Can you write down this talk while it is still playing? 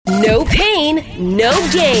No pain, no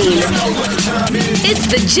gain. It's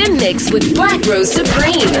the Gym Mix with Black Rose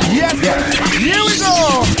Supreme. Yes, here we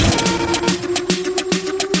go.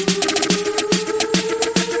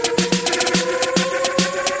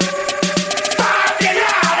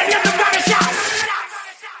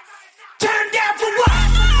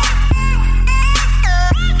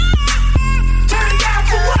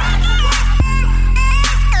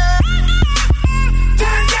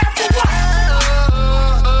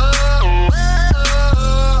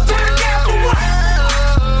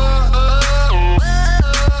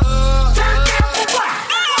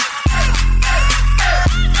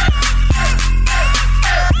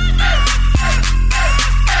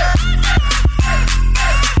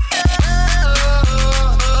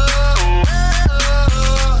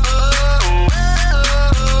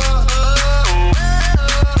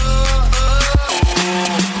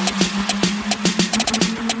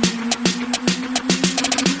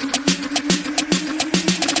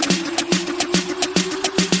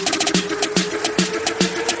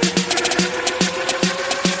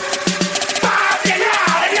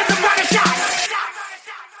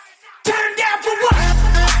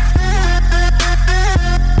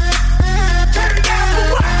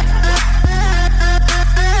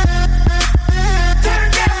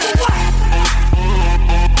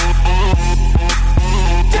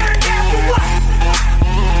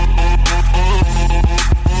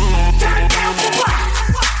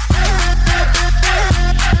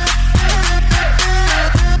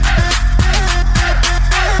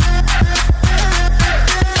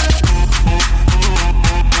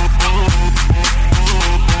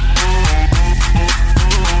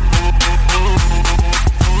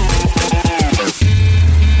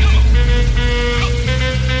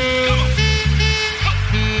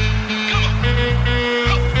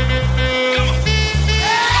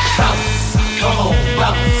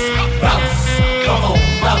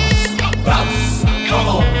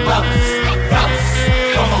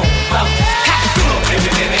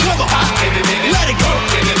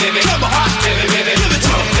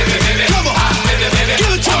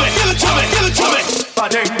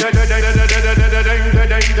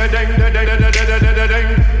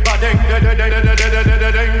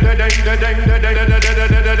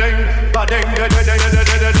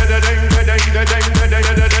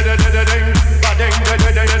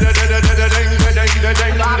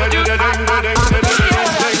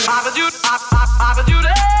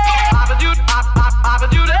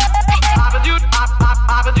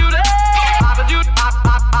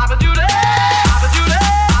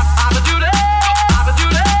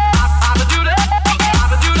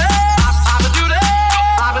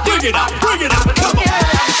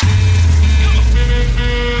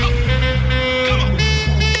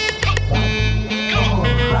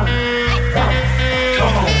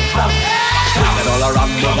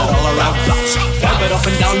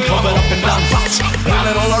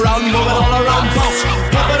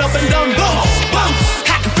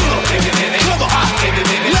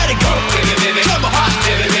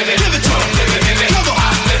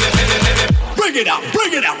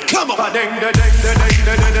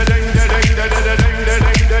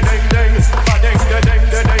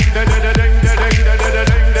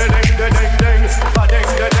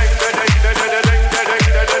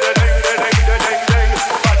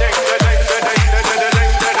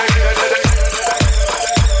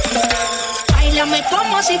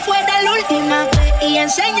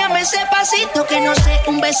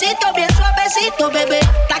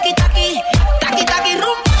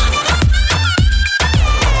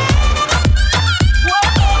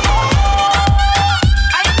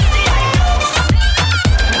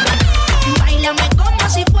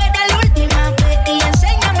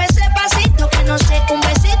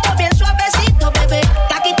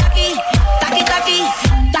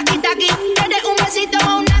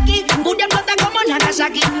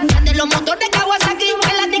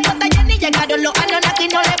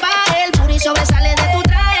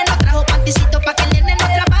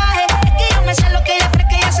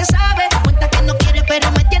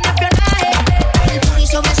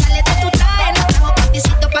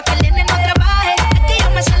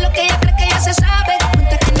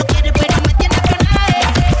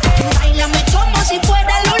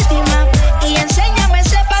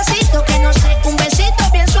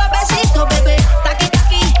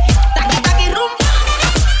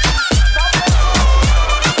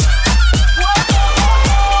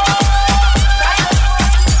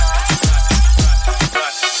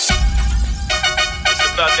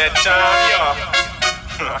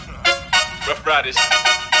 Rough Riders,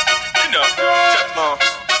 you know, Teflon,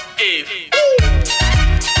 Eve.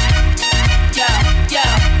 Yo, yo,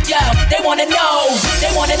 yo. wanna know,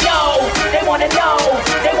 they wanna know, they wanna know,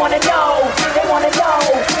 they wanna know, they wanna know,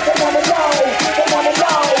 they wanna know, they wanna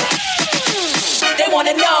know, they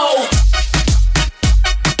wanna know.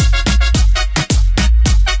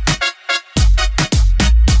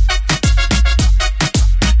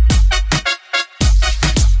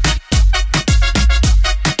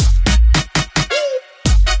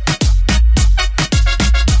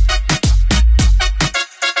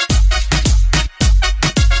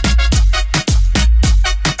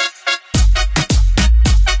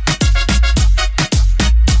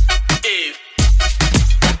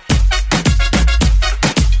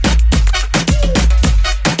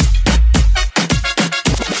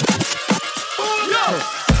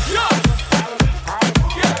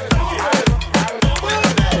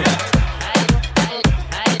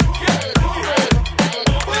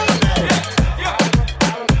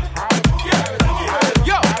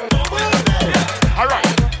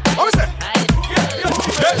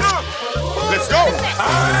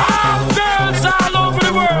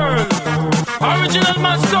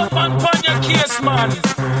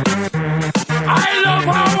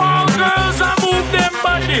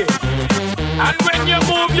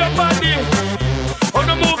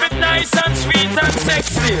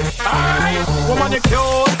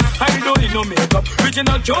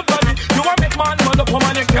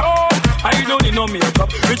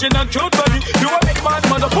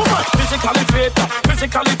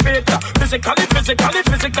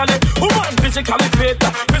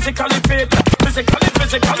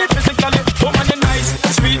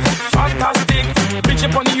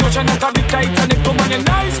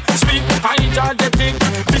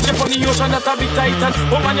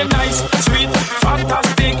 Woman, you're nice, sweet,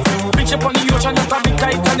 fantastic. Bitch up on the ocean, not a big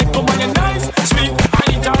Titanic. Woman, you're nice, sweet,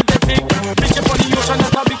 energetic. Bitch up on the ocean,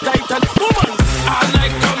 not a big Titanic. Woman, I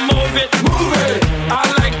like to move it, move it. I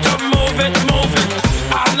like to move it, move it.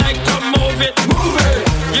 I like to move it, move it.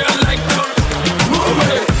 You like to move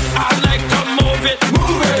it. I like to move it,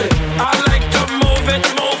 move it. I like to move it,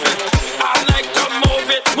 move it. I like to move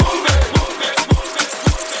it, move it, move it, move it.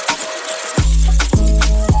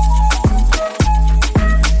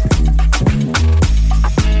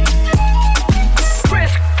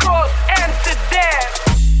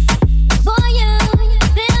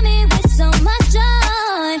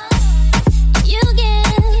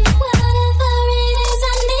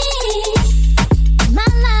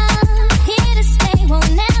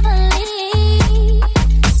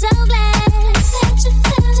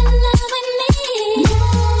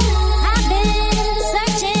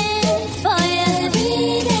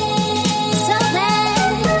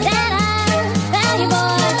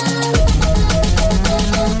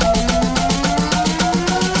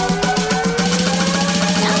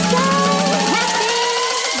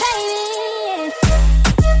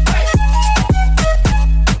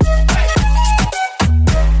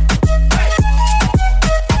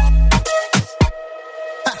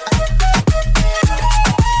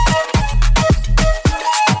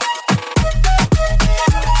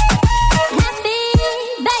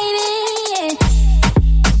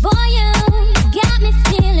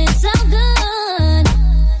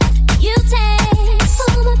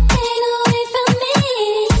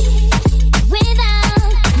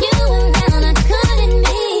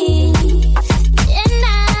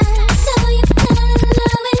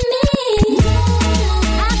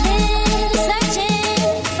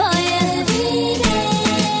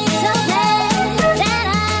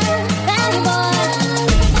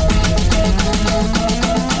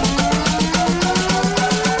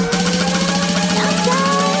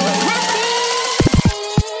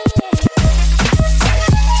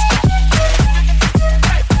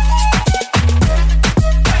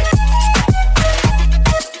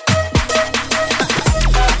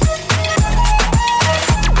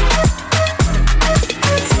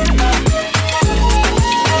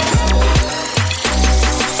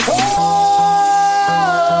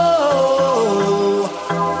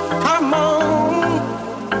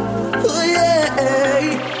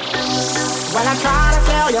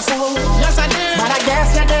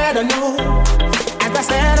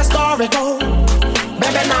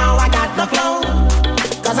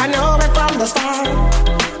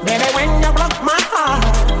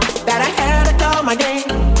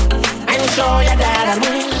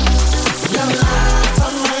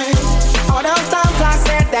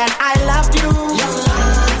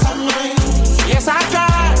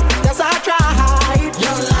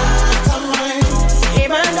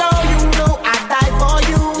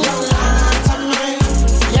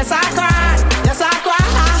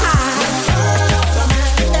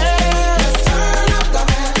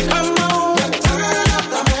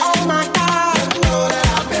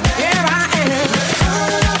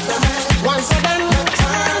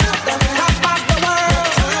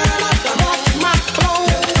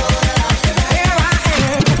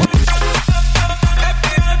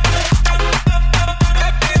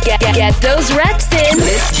 Get those reps in.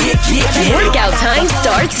 Workout time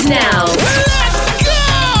starts now. Let's go!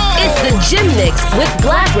 It's the Gym Mix with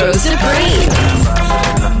Black Rose Supreme.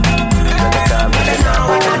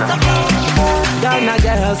 Ghana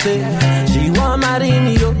girl say she want marry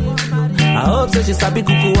me, yo. I hope so she sabi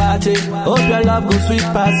kukuwache. Hope your love go sweet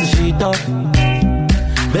past the sheet up.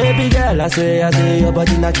 Baby girl, I say your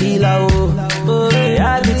body na killer, oh. Oh,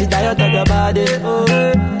 yeah, I get the diet of your body, oh,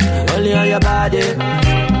 only on your body.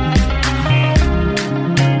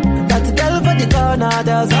 Got the girl for the corner,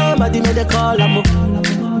 there's somebody made a call, I'm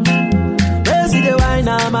they see the wine,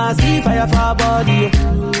 I'm see fire for her body,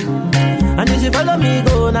 oh. And if you follow me,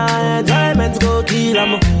 go now, enjoyment go kill,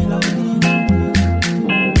 I'm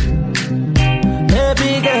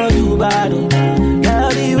baby girl, you bad, girl,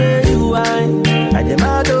 the way you whine. I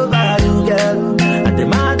demand over you, girl. I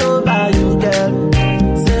demand over you, girl.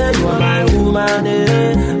 Say you are my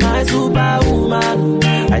woman, my superwoman.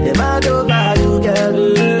 I demand over you, girl.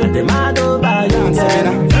 I demand over you,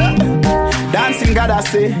 girl. Dancing God, I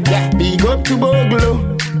say, yeah. Big up to Boglo.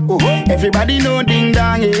 Everybody know ding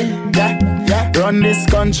dong, yeah. Run this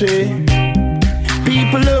country.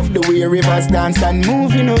 People love the way rivers dance and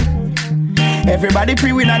move, you know. Everybody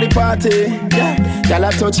pre-win at the party, yeah. Y'all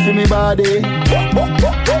a touch for me body.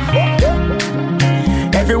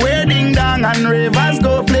 Everywhere ding dong and ravers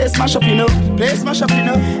go play smash up, you know. Play smash up, you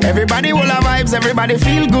know. Everybody will have vibes, everybody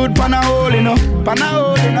feel good, pan a hole, you know. Pan a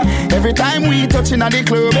hole, you know. Every time we touching at the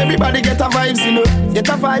club, everybody get a vibes, you know. Get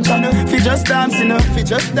a vibes, you know. Fi just dance, you know. Fi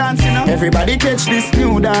just dance, you know. Everybody catch this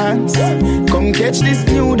new dance. Come catch this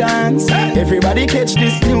new dance. Everybody catch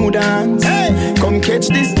this new dance. Come catch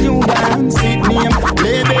this new dance. It name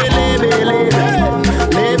lebe, lebe, lebe.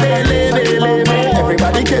 Lebe, lebe, lebe.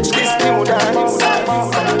 Everybody catch this new dance.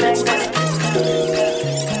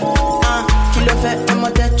 Kilo fait, I'm a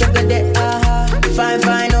touch of the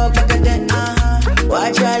fine, oh, back at that,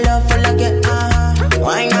 watch your love for like it,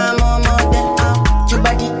 why not more than, your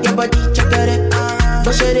body, check it,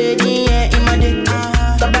 push it in, yeah, in my dick,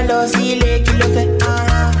 Kabalo, see, kilo fait,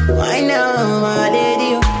 why now, my lady,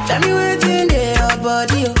 tell me what's in there, your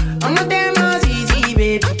body, I'm not damn easy,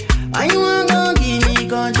 baby, why you want to give me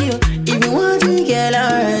control, if you want to get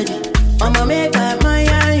already, I'ma make up my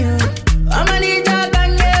you, I'ma need to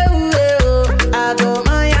can you, I go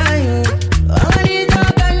my you, I'ma need to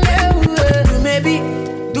can you,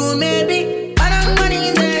 do maybe, I don't want to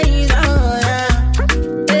say so,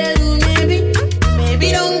 yeah, do maybe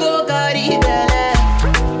don't go carry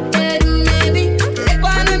belly, do maybe, let go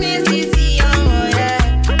on me see, yeah,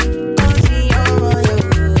 see,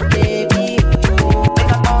 baby,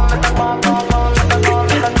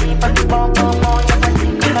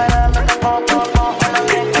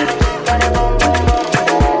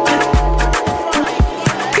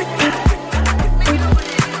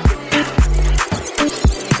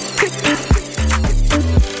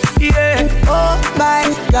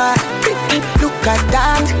 God, look at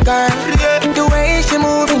that girl, the way she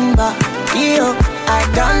moving back, yo, I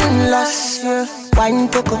done lost her. Wine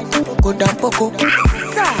poco, go down poco.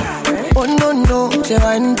 Oh no, say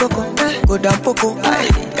wine poco, go down poco.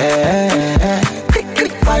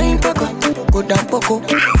 Wine poco, go down poco.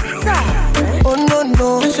 Oh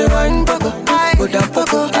no, say wine poco, go down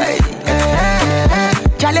poco.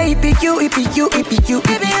 Charlie, it be you,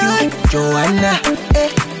 Joanna.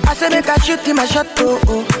 I say make a shoot in my shot,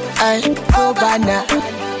 oh, I go banana. Do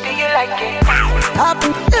you like it? Up,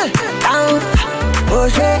 down, oh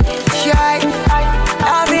shit, shy.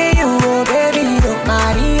 Loving you, oh baby, oh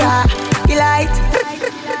Maria, delight.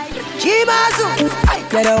 Chimazu,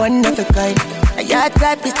 you're the one of a kind. Your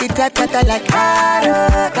type is the type that I like.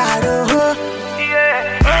 Caro, oh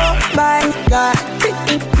my God,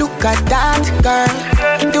 look at that girl,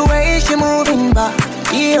 the way she moving back,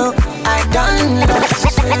 yo, I done lost.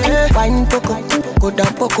 Wine poco, go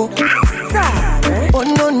down poco. Oh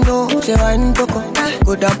no, say wine poco,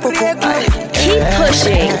 go down poco. Keep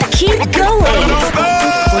pushing, keep going.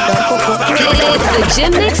 Go down poco. It's the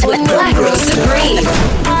Gym Mix with Black Rose Supreme.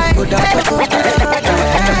 Go down poco.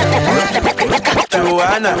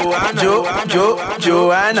 Joanna,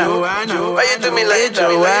 Joanna, why you do me like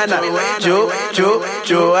Joanna?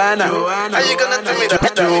 Joanna, how you gonna do me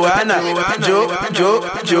like Joanna?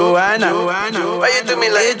 Joanna, why you do me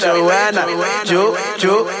like Joanna?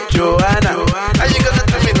 Joanna, how you gonna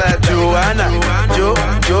do me like Joanna?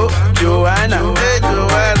 Joanna, hey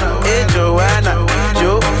Joanna,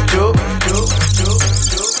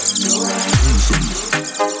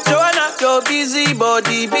 Joanna, your busy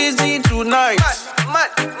body busy tonight.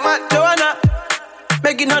 Mad, Joanna,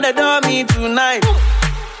 making all the dummy tonight.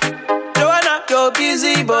 Joanna, your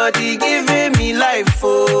busy body giving me life,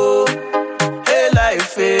 oh. Hey,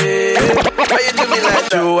 life, hey. Why you do me like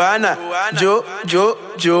that? Joanna,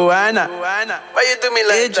 Joanna. Why you do me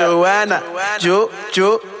like that?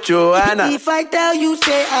 Joanna. If I tell you,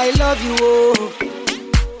 say I love you, oh.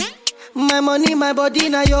 My money, my body,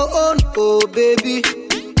 now your own, oh baby.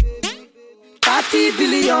 30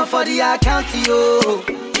 billion for the account, oh.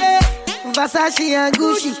 Yeah. Versace and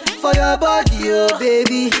Gucci for your body, oh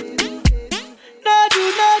baby. No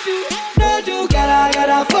do,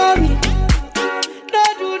 gotta for me. No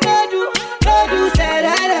do, say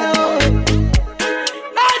that, oh.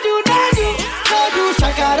 No do,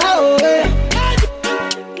 shakara, oh.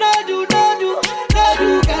 No do,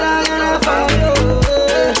 gotta for you.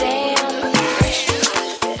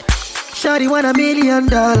 Shawty want $1 million.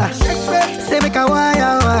 Say make a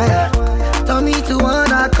wire. Tell me to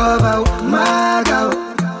wanna cover my girl.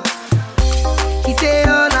 He say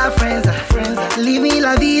all our friends are leave me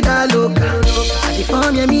la vida loca. I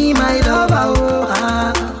define me my lover, oh.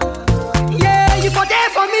 Yeah, you for there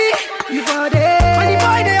for me. You for there. When the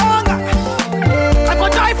boy they hunger, yeah. I for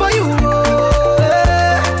die for you, oh.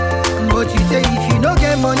 Yeah. But you say if you don't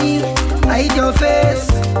get money, I hide your face.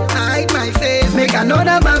 I hide my face. Make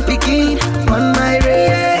another man picking on my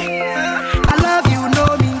race. I love you,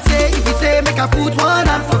 no mean say. If you say make I put one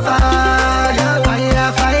hand for fire,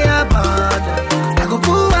 burn. I go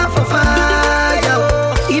put one for fire.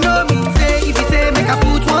 You know me say. If you say make I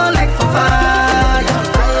put one like for fire,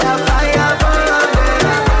 burn.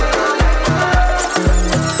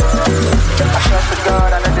 I swear to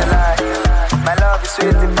God I know the lie. My love is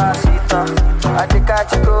sweet and pasito. I think I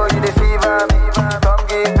should go, you the fever me. Come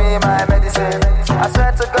give me my medicine. I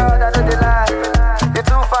swear to God I know the lie. You're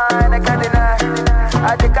too fine, I can't deny.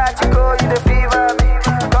 I think I should go, you the fever me.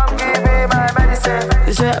 Come give me my medicine.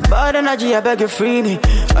 You say bad energy, I beg you free me.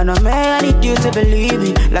 And I need you to believe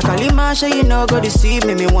me. Like a Limasha, you know go deceive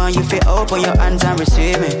me. Me want you to open your hands and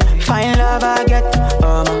receive me. Fine love I get,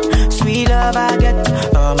 sweet love I get,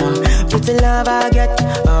 pretty love I get,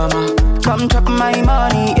 come drop my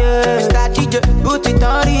money, yeah. Start DJ, put it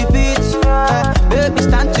on repeat. Baby,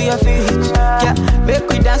 stand to your feet. Yeah, make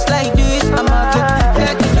we dance like this. I'm a get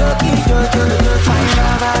fine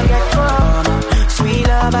love I get, sweet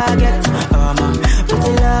love I get,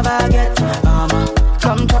 pretty love I get,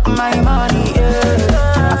 come drop my money, yeah.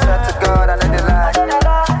 I swear to God I know the lie.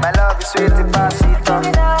 My love is sweet and pasito.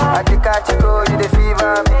 I think I should go, you the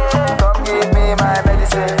fever me. Come give me my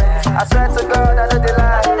medicine. I swear to God I know the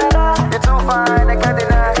lie. You're too fine, I can't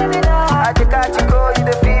deny. I think I should go, you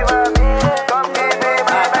the fever me. Come give me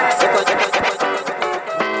my medicine.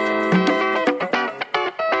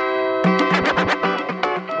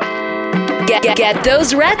 Get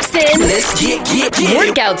those reps in. Let's get.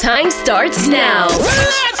 Workout time starts now.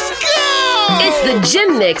 Let's go! It's the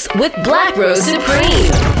Gym Mix with Black Rose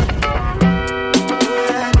Supreme.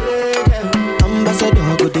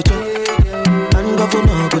 Ambassador go the job, and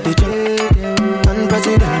governor go the job, and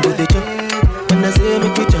president go the job. When I say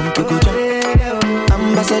make we jump, we go jump.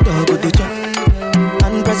 Ambassador go the job,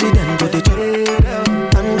 and president go the job,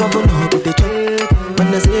 and governor go the job. When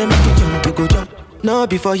I say make we jump, we go jump. No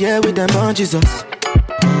before here with them on Jesus.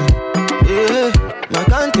 Yeah, my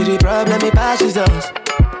country problem it passes us.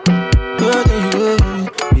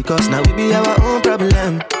 Because now we be our own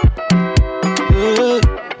problem.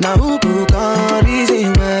 Now who can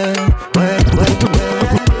reason well.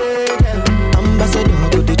 Ambassador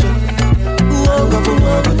go the job,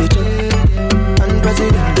 governor go the job, and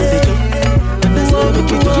president go the job. And they say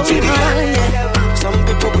make it jump. Some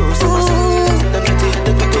people go some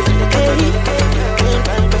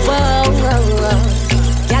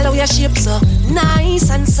Yellow your shape so nice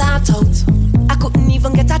and sort out. I couldn't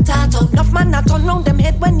even get a tat out. Enough man not turn round them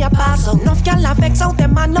head when you pass out. Enough y'all have vex out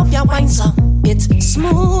them man love your wine so. It's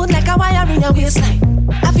smooth like a wire in your waistline.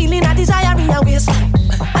 A feeling a desire in your waistline.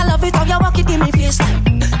 I love it how you walk it in me face time.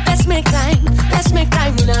 Let's make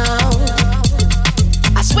time now.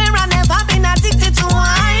 I swear I never been addicted to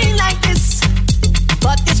wine like this.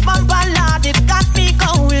 But this bumper lord, it got me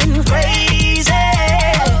going crazy.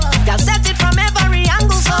 Y'all set it from every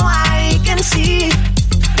angle so I can see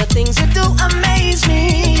the things you do amaze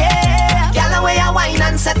me, yeah. Y'all the way I wine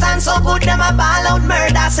and set on so good. Them a ball out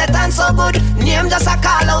murder, set on so good. Name just a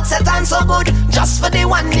call out, set on so good. Just for the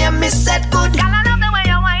one name, miss set good. Y'all I love the way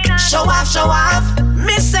you wine and show off.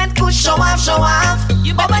 Miss set good, show off.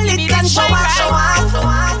 You bubble it and show off.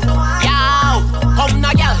 Yo, come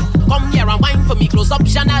now, girl. Come here and wine for me, close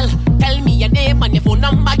optional. Tell me your name and your phone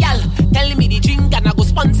number, gal. Tell me the drink and I go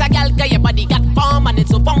sponsor, gal. Cause your body got form and it's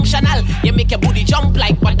so functional. You make your booty jump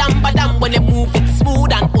like badam badam. When you move it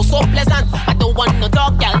smooth and oh so pleasant. I don't want no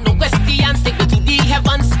talk, gal, no questions. Take me to the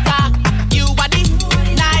heavens, car. You are the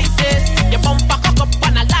nicest. Your bumper cock up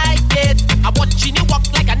and I like it. I'm watching you walk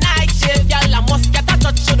like a night shift, gal. I must get a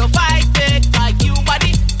touch, so don't fight it. Like you are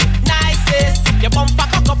the nicest. Your bumper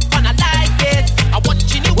cock up and I like it. I'm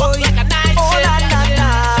watching you walk like a night shift.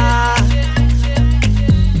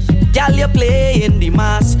 Gal, you playing the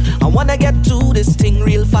mass. I wanna get to this thing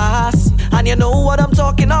real fast. And you know what I'm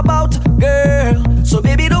talking about, girl. So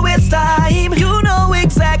baby, don't waste time. You know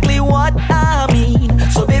exactly what I mean.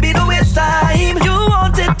 So baby, don't waste time. You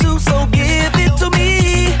want it to, so give it to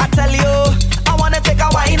me. I tell you, I wanna take a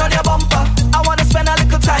wine on your bumper. I wanna spend a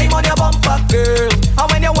little time on your bumper, girl.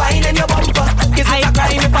 And when you wine in your bumper, is it a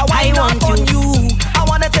crime if I wine on you? I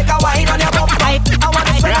wanna take a wine on your bumper. I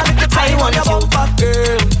wanna spend a little time on your bumper,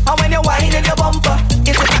 girl. And when you wine in your bumper,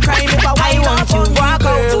 is it a crime if I wine on you? Walk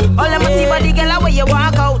out. All of my body, girl, away you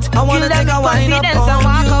walk out. I wanna take a wine up and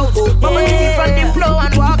walk out. Mama, take it from the floor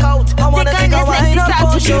and walk out. I wanna take a wine up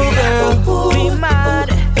on you, girl. Be mad,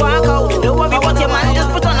 walk out. Don't worry about your man, just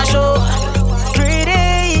put on a show.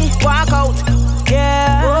 Pretty, walk out.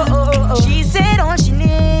 Yeah. She said all she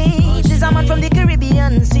needs is a man from the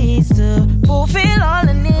Caribbean seas to fulfill all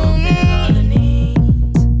the needs.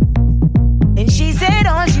 And she said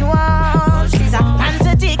all she wants is a man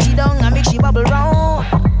to take she down and make she bubble round.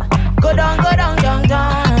 Go down, down,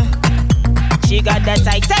 down. She got that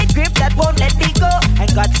tight grip that won't let me go.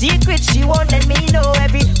 And got secrets she won't let me know.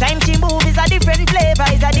 Every time she moves is a different flavor,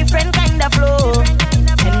 is a different kind of flow.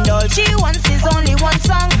 And all she wants is only one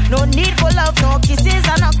song. No need for love, no kisses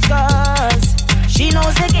and hugs, 'cause she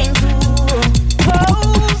knows the game too.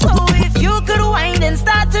 Oh, so if you could wind and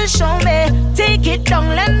start to show me, take it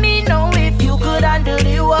down, let me know if you could handle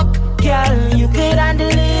the work, girl, you could handle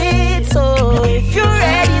it. So if you're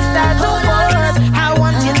ready, start to pause. I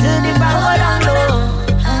want you to devour down low.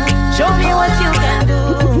 Show me what you can do.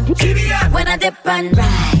 When I dip and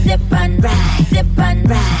ride, dip and ride, dip and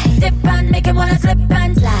ride, dip and make him wanna slip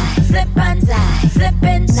and slide, slip and slide, slip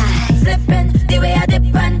inside, slipping. The way I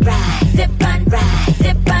dip and ride, dip and ride,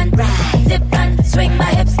 dip and ride, dip and swing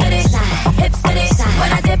my hips to the side, hips to the side.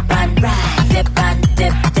 When I dip and ride, dip and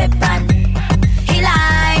dip, dip and he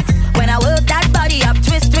likes when I work that body up,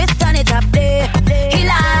 twist, twist, turn it up there. He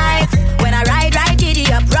likes when I ride, ride, giddy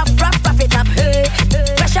up, rough, rough, rough it up. Hey,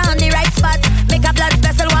 pressure on the right spot, make a blood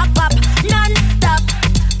vessel walk up, non-stop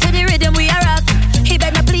to the rhythm we are rock. He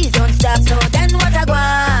beg me please don't stop. So then what I go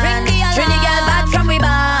on? Ring the alarm. Bring the girl back from we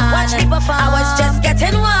barn. Watch me perform. I was just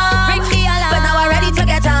getting warm. Ring the alarm. But now I'm ready to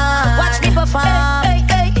get on. Watch me perform. Hey,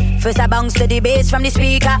 hey, hey. First I bounce to the bass from the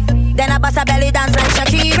speaker. Then I bust a belly dance like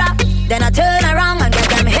Shakira. Then I turn around and get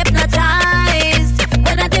them hypnotized.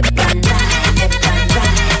 Then I dip and ride, dip and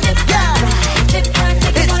ride, dip and ride, dip and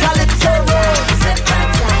ride. It's Calypso Road. Slip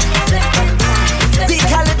and slide, slip and slide. The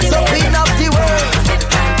Calypso queen of the world. Dip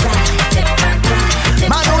and ride, dip and ride.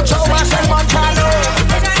 Manu Chao, Marshall Montano.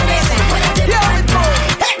 Here we go.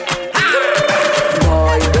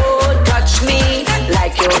 Boy, don't touch me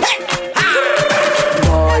like you.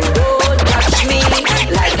 Boy, don't touch me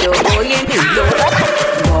like you're going low.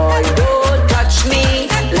 Boy, don't touch me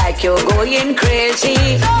like you're going crazy.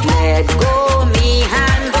 Let go me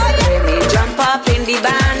hand, let me jump up in the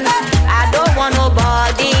band. I don't want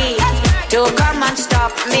nobody to come and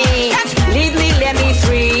stop me. Leave me, let me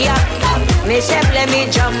free up. Myself, let me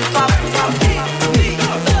jump up.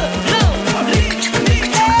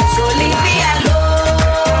 So leave me alone.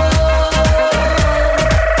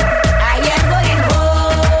 I am going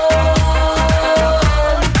home.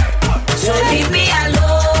 So leave me alone.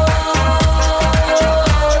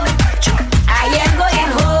 I am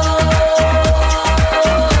going home.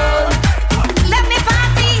 Let me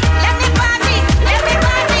party, let me party, let me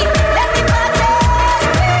party, let me party.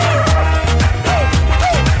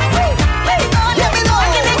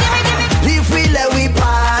 If we let we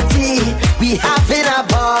party, we having a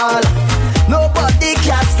ball. Nobody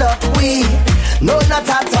can stop we. No, not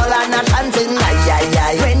at all, I'm not dancing. Ay, ay,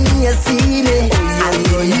 ay. When you see me, and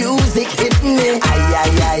your music hit me, ay,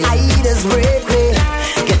 ay, ay. I just break me,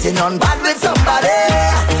 getting on bad with somebody.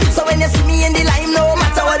 So when you see me in the line, no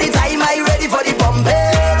matter what the time, I ready for the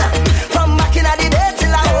pumping. From back in the day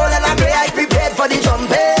till I hold and I pray, I prepared for the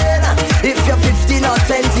jumping. If you're 15 or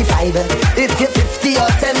 25, if you're 50 or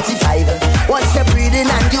 75, once you're breathing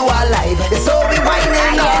and you are alive, so we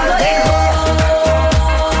whining all day.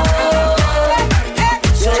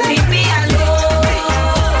 So leave me alone.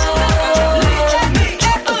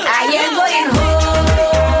 I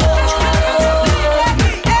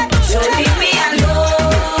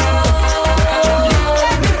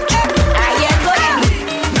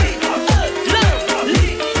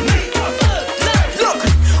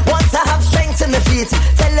beat.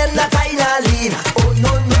 Tell them that I not leave. Oh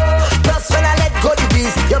no no. Plus when I let go the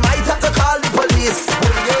beat, you might have to call the police. Oh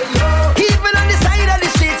yo yo. Even on the side of the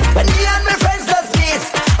street, when me and my friends just meet,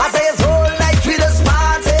 I say it's whole night we just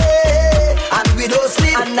party and we don't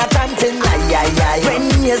sleep. And I chanting ay ay ay. When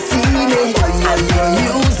you see me, and the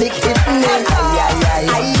music hit me, ay ay ay.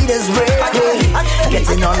 I just break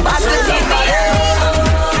getting on back.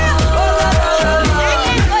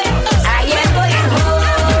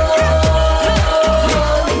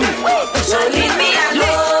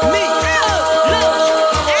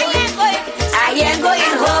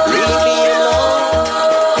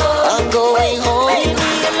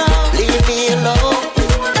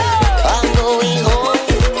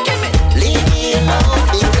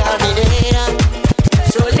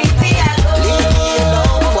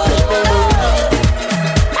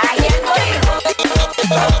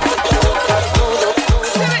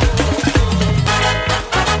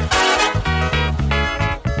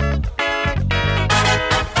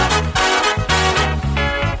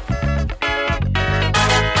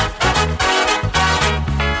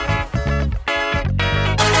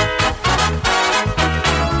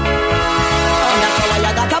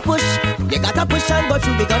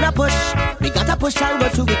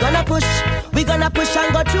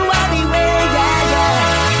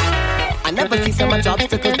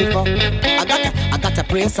 Obstacles before. I gotta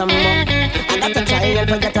pray some more. I gotta try and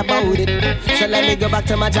forget about it. So let me go back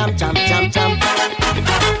to my jam.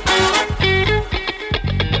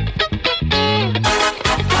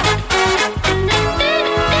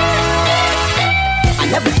 I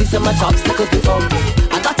never see so much obstacles before.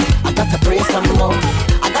 I gotta pray some more.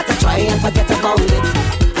 I gotta try and forget about it.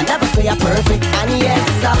 I never say I'm perfect, and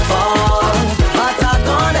yes I fall, but I'm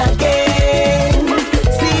gonna get.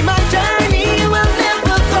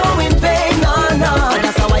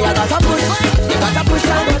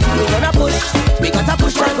 We gotta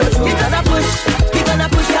push and go through. We gonna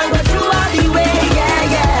push and go through all the way, yeah,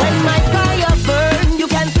 yeah. When my fire burn, you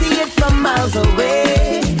can see it from miles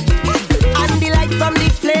away. And the light from the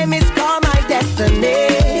flame is call my destiny.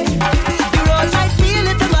 The road might feel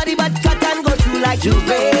little muddy, but cut and go through like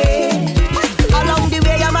Juve. Along the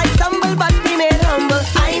way I might stumble, but remain humble.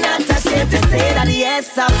 I'm not ashamed to say that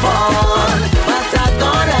yes I fall, but I'm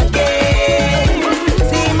gonna get.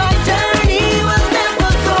 See my journey will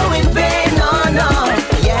never go in vain.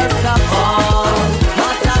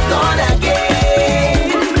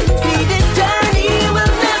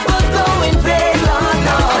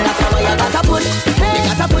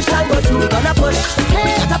 We gonna push and go through. We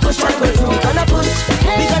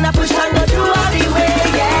gonna push and go through all the way,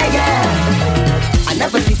 yeah, yeah. I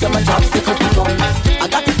never see so much obstacles before. I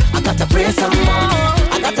gotta pray some more.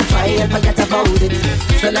 I gotta try and forget about it.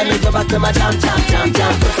 So let me go back to my jam.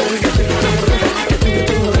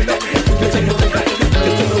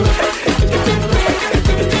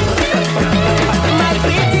 My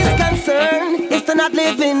greatest concern is to not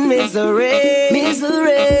live in misery.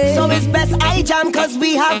 So it's best I jam cause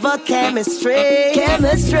we have a chemistry. I'm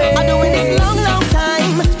doing this long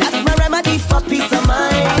time. That's my remedy for peace of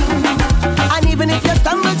mind. And even if you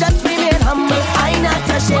stumble, just remain humble. I'm not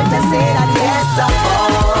ashamed to say that yes I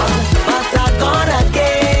fall, but I'm gonna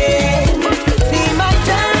gain. See my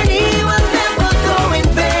journey will never go in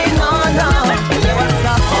vain. No. Yes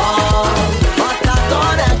I fall, but I'm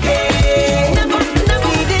gonna gain.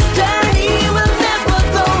 See this journey will never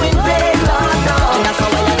go in vain. No. That's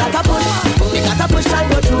how I gotta push. We gotta push and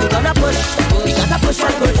go through. We gonna push. We gotta push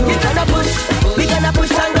and go through. We gonna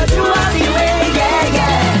push and go through all the way. Yeah,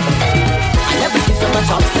 yeah. I never see so much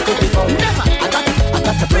obstacles before. I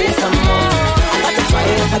gotta pray some more. I gotta try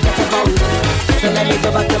and forget about it. So let me go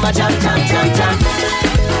back to my jam.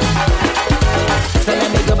 So let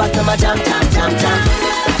me go back to my jam.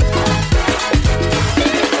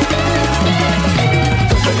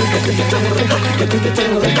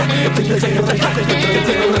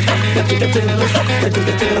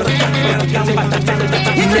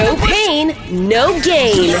 No pain, no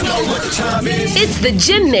gain. It's the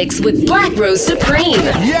Gym Mix with Black Rose Supreme.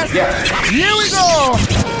 Yes, here we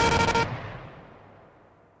go.